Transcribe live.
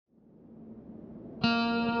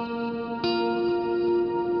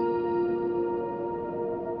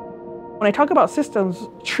When I talk about systems,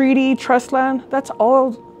 treaty, trust land, that's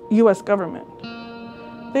all U.S. government.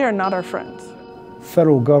 They are not our friends.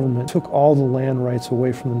 Federal government took all the land rights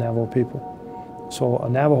away from the Navajo people. So a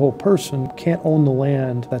Navajo person can't own the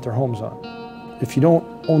land that their home's on. If you don't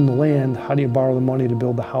own the land, how do you borrow the money to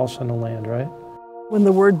build the house on the land, right? When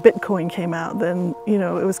the word Bitcoin came out, then, it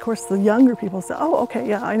was, of course, the younger people said, oh, okay,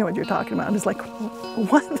 yeah, I know what you're talking about. I'm just like,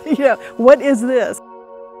 what? Yeah, what is this?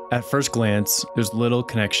 At first glance, there's little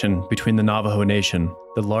connection between the Navajo Nation,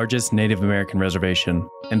 the largest Native American reservation,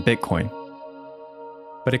 and Bitcoin.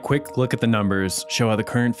 But a quick look at the numbers show how the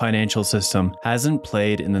current financial system hasn't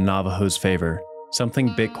played in the Navajos' favor, something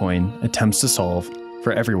Bitcoin attempts to solve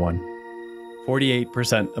for everyone.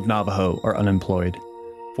 48% of Navajo are unemployed,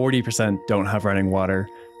 40% don't have running water,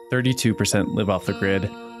 32% live off the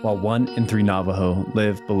grid, while 1 in 3 Navajo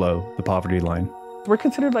live below the poverty line. We're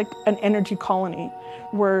considered like an energy colony.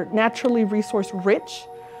 We're naturally resource rich,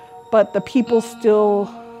 but the people still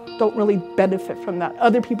don't really benefit from that.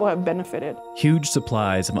 Other people have benefited. Huge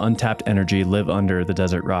supplies of untapped energy live under the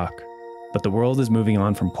desert rock. But the world is moving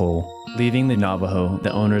on from coal, leaving the Navajo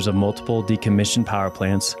the owners of multiple decommissioned power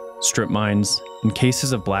plants, strip mines, and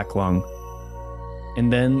cases of black lung.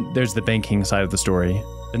 And then there's the banking side of the story.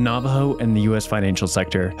 The Navajo and the U.S. financial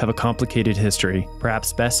sector have a complicated history,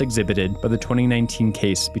 perhaps best exhibited by the 2019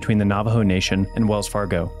 case between the Navajo Nation and Wells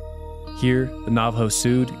Fargo. Here, the Navajo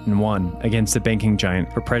sued and won against the banking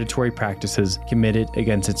giant for predatory practices committed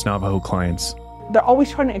against its Navajo clients. They're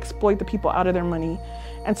always trying to exploit the people out of their money.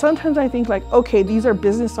 And sometimes I think like, okay, these are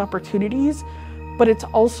business opportunities, but it's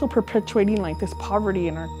also perpetuating like this poverty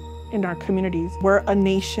in our communities. We're a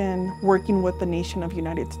nation working with the nation of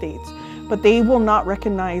United States, but they will not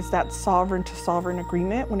recognize that sovereign to sovereign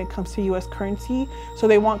agreement when it comes to US currency, so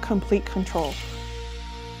they want complete control.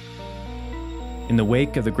 In the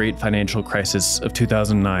wake of the great financial crisis of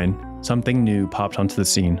 2009, something new popped onto the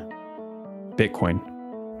scene: Bitcoin.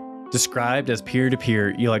 Described as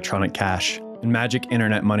peer-to-peer electronic cash and magic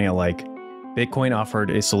internet money alike, Bitcoin offered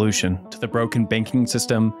a solution to the broken banking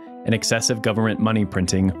system and excessive government money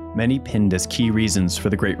printing many pinned as key reasons for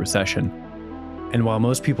the Great Recession. And while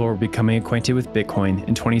most people were becoming acquainted with Bitcoin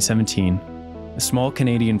in 2017, a small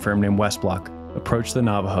Canadian firm named Westblock approached the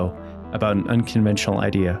Navajo about an unconventional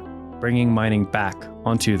idea: bringing mining back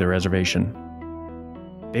onto the reservation.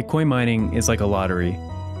 Bitcoin mining is like a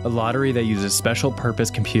lottery that uses special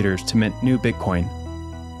purpose computers to mint new Bitcoin.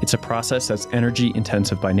 It's a process that's energy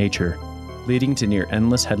intensive by nature, leading to near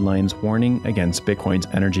endless headlines warning against Bitcoin's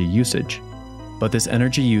energy usage. But this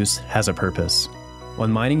energy use has a purpose. What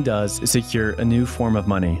mining does is secure a new form of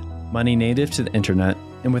money native to the internet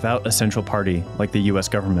and without a central party like the US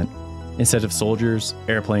government. Instead of soldiers,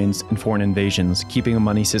 airplanes, and foreign invasions keeping a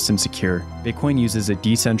money system secure, Bitcoin uses a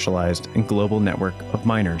decentralized and global network of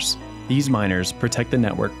miners. These miners protect the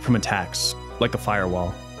network from attacks, like a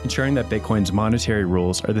firewall, ensuring that Bitcoin's monetary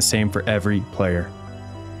rules are the same for every player.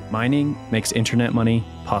 Mining makes internet money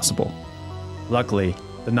possible. Luckily,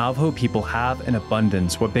 the Navajo people have in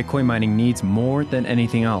abundance what Bitcoin mining needs more than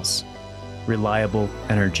anything else: reliable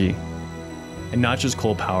energy. And not just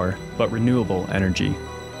coal power, but renewable energy.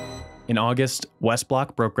 In August,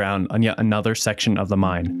 Westblock broke ground on yet another section of the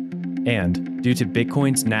mine. And due to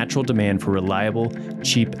Bitcoin's natural demand for reliable,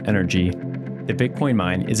 cheap energy, the Bitcoin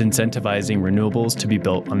mine is incentivizing renewables to be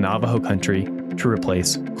built on Navajo country to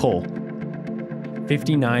replace coal.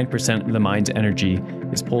 59% of the mine's energy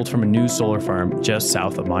is pulled from a new solar farm just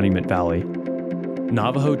south of Monument Valley.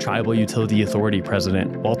 Navajo Tribal Utility Authority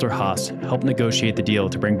President Walter Haas helped negotiate the deal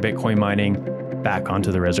to bring Bitcoin mining back onto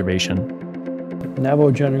the reservation.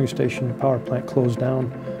 Navajo Generating Station power plant closed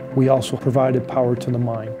down. We also provided power to the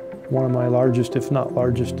mine, one of my largest, if not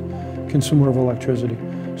largest, consumer of electricity.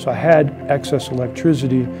 So I had excess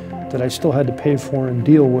electricity that I still had to pay for and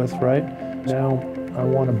deal with, right? Now I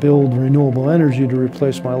want to build renewable energy to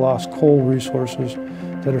replace my lost coal resources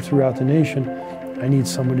that are throughout the nation. I need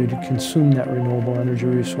somebody to consume that renewable energy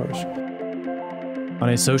resource. On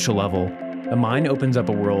a social level, the mine opens up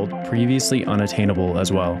a world previously unattainable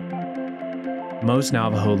as well. Most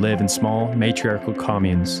Navajo live in small, matriarchal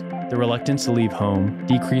communes. The reluctance to leave home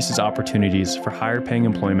decreases opportunities for higher-paying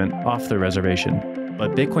employment off the reservation.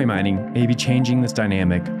 But Bitcoin mining may be changing this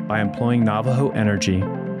dynamic by employing Navajo energy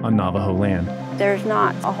on Navajo land. There's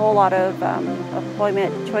not a whole lot of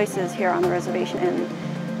employment choices here on the reservation,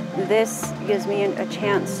 and this gives me a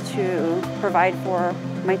chance to provide for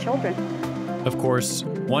my children. Of course,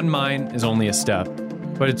 one mine is only a step,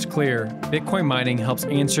 but it's clear Bitcoin mining helps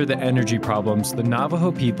answer the energy problems the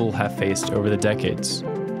Navajo people have faced over the decades.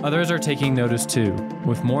 Others are taking notice too,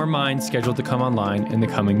 with more mines scheduled to come online in the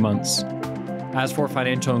coming months. As for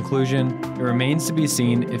financial inclusion, it remains to be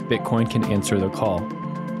seen if Bitcoin can answer the call.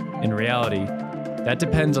 In reality, that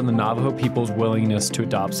depends on the Navajo people's willingness to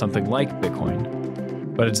adopt something like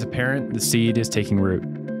Bitcoin. But it's apparent the seed is taking root.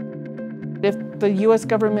 If the US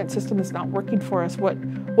government system is not working for us, what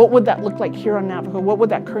would that look like here on Navajo? What would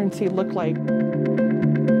that currency look like?